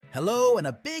Hello and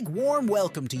a big warm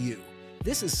welcome to you.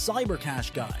 This is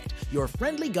Cybercash Guide, your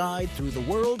friendly guide through the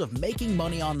world of making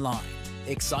money online.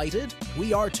 Excited?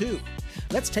 We are too.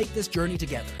 Let's take this journey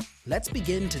together. Let's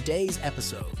begin today's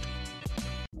episode.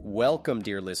 Welcome,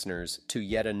 dear listeners, to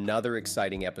yet another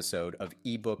exciting episode of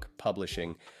ebook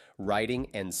publishing, writing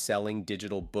and selling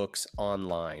digital books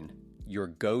online, your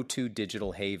go-to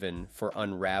digital haven for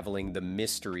unraveling the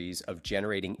mysteries of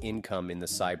generating income in the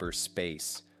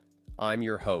cyberspace. I'm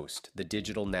your host, the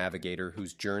digital navigator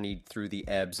who's journeyed through the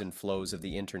ebbs and flows of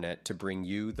the internet to bring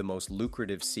you the most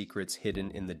lucrative secrets hidden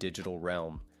in the digital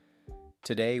realm.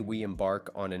 Today, we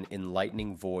embark on an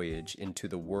enlightening voyage into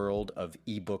the world of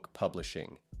ebook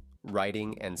publishing,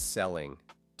 writing and selling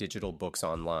digital books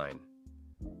online.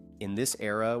 In this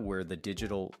era where the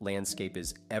digital landscape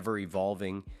is ever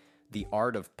evolving, the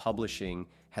art of publishing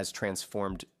has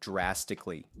transformed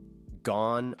drastically.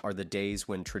 Gone are the days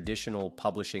when traditional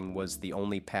publishing was the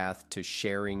only path to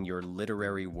sharing your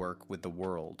literary work with the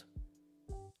world.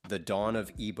 The dawn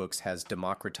of ebooks has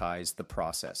democratized the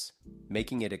process,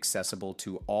 making it accessible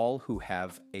to all who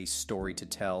have a story to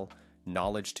tell,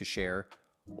 knowledge to share,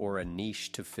 or a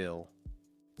niche to fill.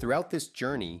 Throughout this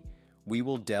journey, we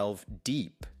will delve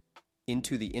deep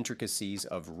into the intricacies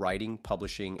of writing,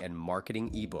 publishing, and marketing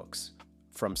ebooks,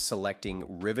 from selecting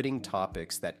riveting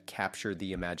topics that capture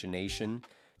the imagination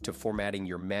to formatting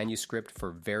your manuscript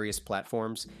for various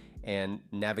platforms and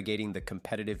navigating the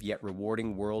competitive yet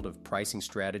rewarding world of pricing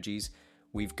strategies.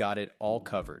 We've got it all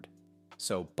covered.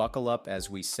 So buckle up as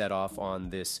we set off on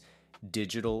this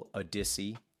digital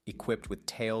odyssey equipped with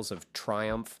tales of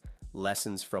triumph,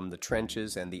 lessons from the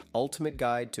trenches, and the ultimate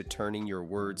guide to turning your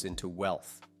words into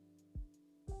wealth.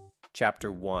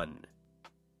 Chapter 1.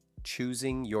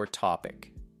 Choosing your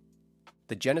topic.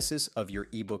 The genesis of your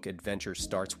ebook adventure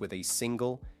starts with a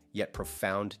single yet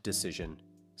profound decision: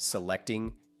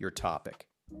 selecting your topic.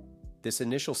 This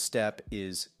initial step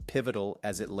is pivotal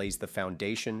as it lays the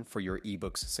foundation for your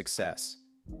ebook's success.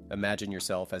 Imagine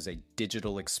yourself as a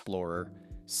digital explorer,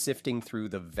 sifting through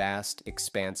the vast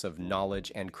expanse of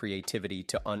knowledge and creativity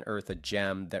to unearth a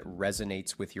gem that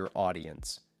resonates with your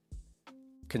audience.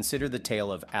 Consider the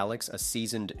tale of Alex, a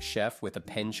seasoned chef with a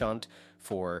penchant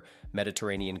for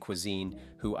Mediterranean cuisine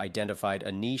who identified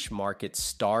a niche market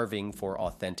starving for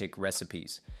authentic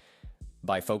recipes.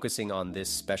 By focusing on this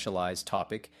specialized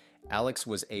topic, Alex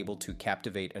was able to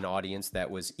captivate an audience that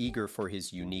was eager for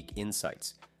his unique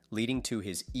insights, leading to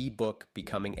his ebook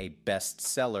becoming a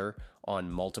bestseller on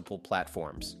multiple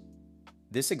platforms.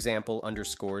 This example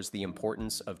underscores the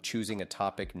importance of choosing a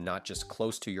topic not just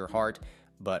close to your heart,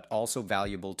 but also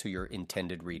valuable to your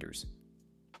intended readers.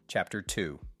 Chapter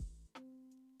 2.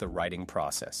 The writing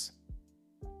process.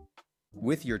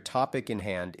 With your topic in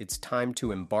hand, it's time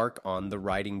to embark on the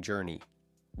writing journey.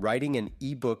 Writing an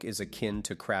ebook is akin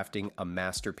to crafting a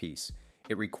masterpiece.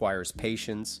 It requires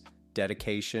patience,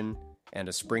 dedication, and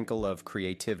a sprinkle of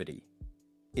creativity.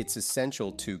 It's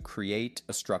essential to create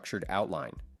a structured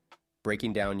outline,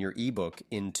 breaking down your ebook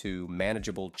into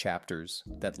manageable chapters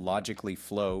that logically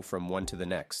flow from one to the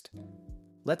next.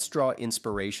 Let's draw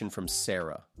inspiration from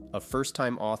Sarah, a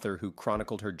first-time author who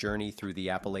chronicled her journey through the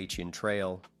Appalachian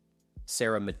Trail.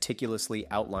 Sarah meticulously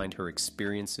outlined her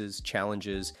experiences,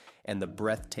 challenges, and the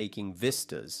breathtaking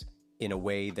vistas in a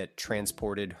way that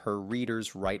transported her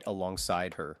readers right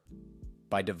alongside her.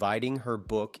 By dividing her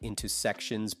book into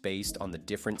sections based on the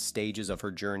different stages of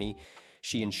her journey,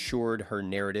 she ensured her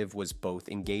narrative was both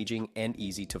engaging and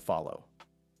easy to follow.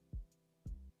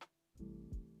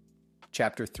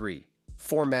 Chapter 3.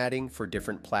 Formatting for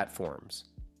different platforms.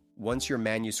 Once your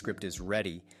manuscript is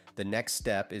ready, the next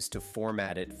step is to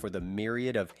format it for the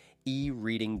myriad of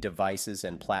e-reading devices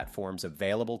and platforms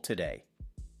available today.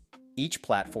 Each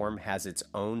platform has its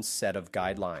own set of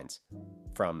guidelines,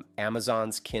 from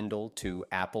Amazon's Kindle to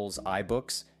Apple's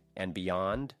iBooks and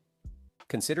beyond.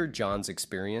 Consider John's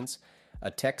experience, a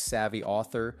tech-savvy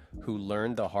author who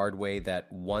learned the hard way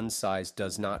that one size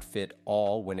does not fit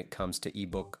all when it comes to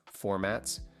ebook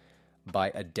formats.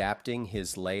 By adapting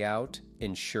his layout,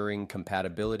 ensuring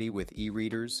compatibility with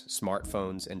e-readers,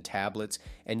 smartphones, and tablets,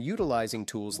 and utilizing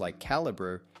tools like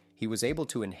Calibre, he was able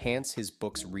to enhance his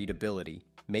book's readability,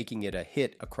 making it a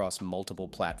hit across multiple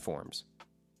platforms.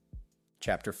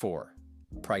 Chapter 4.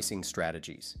 Pricing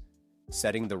strategies.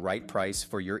 Setting the right price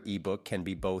for your ebook can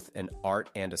be both an art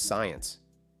and a science.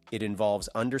 It involves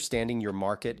understanding your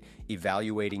market,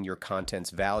 evaluating your content's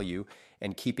value,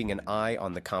 and keeping an eye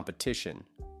on the competition.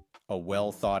 A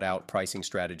well-thought-out pricing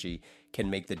strategy can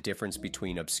make the difference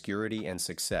between obscurity and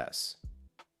success.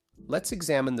 Let's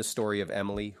examine the story of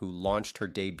Emily, who launched her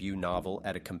debut novel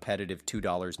at a competitive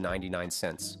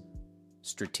 $2.99.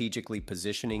 strategically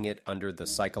positioning it under the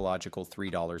psychological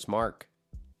 $3 mark.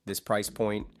 This price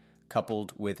point,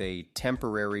 coupled with a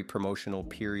temporary promotional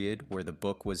period where the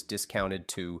book was discounted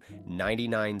to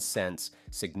 99 cents,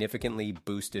 significantly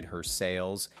boosted her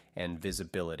sales and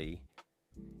visibility.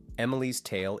 Emily's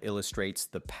tale illustrates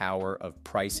the power of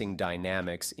pricing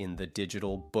dynamics in the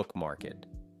digital book market.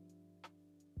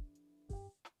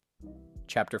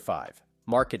 Chapter 5.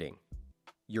 Marketing.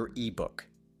 Your ebook.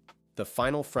 The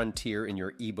final frontier in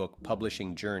your ebook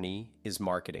publishing journey is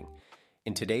marketing.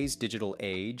 In today's digital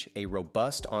age, a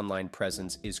robust online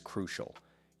presence is crucial.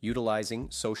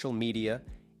 Utilizing social media,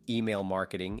 email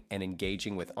marketing, and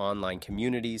engaging with online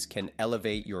communities can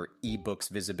elevate your ebook's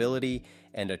visibility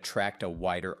and attract a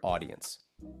wider audience.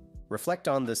 Reflect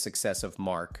on the success of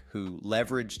Mark, who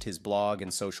leveraged his blog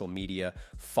and social media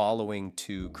following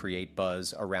to create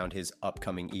buzz around his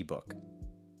upcoming ebook.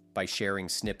 By sharing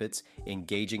snippets,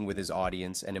 engaging with his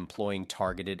audience, and employing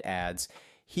targeted ads,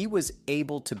 he was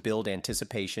able to build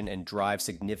anticipation and drive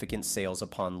significant sales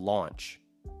upon launch.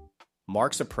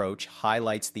 Mark's approach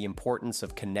highlights the importance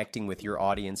of connecting with your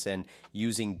audience and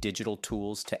using digital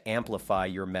tools to amplify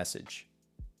your message.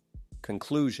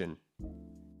 Conclusion.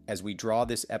 As we draw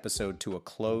this episode to a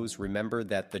close, remember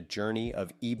that the journey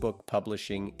of ebook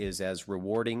publishing is as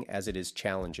rewarding as it is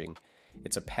challenging.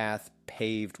 It's a path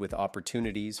paved with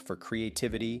opportunities for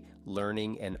creativity,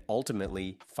 learning, and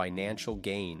ultimately financial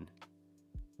gain.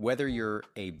 Whether you're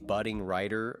a budding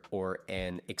writer or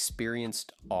an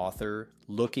experienced author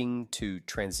looking to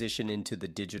transition into the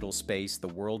digital space, the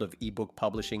world of ebook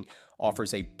publishing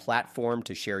offers a platform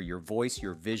to share your voice,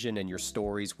 your vision, and your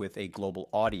stories with a global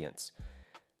audience.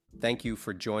 Thank you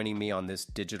for joining me on this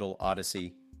digital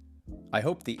odyssey. I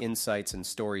hope the insights and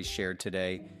stories shared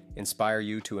today inspire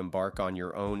you to embark on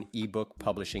your own ebook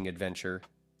publishing adventure.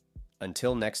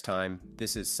 Until next time,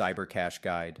 this is Cybercash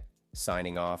Guide,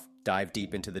 signing off. Dive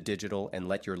deep into the digital and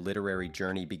let your literary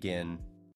journey begin.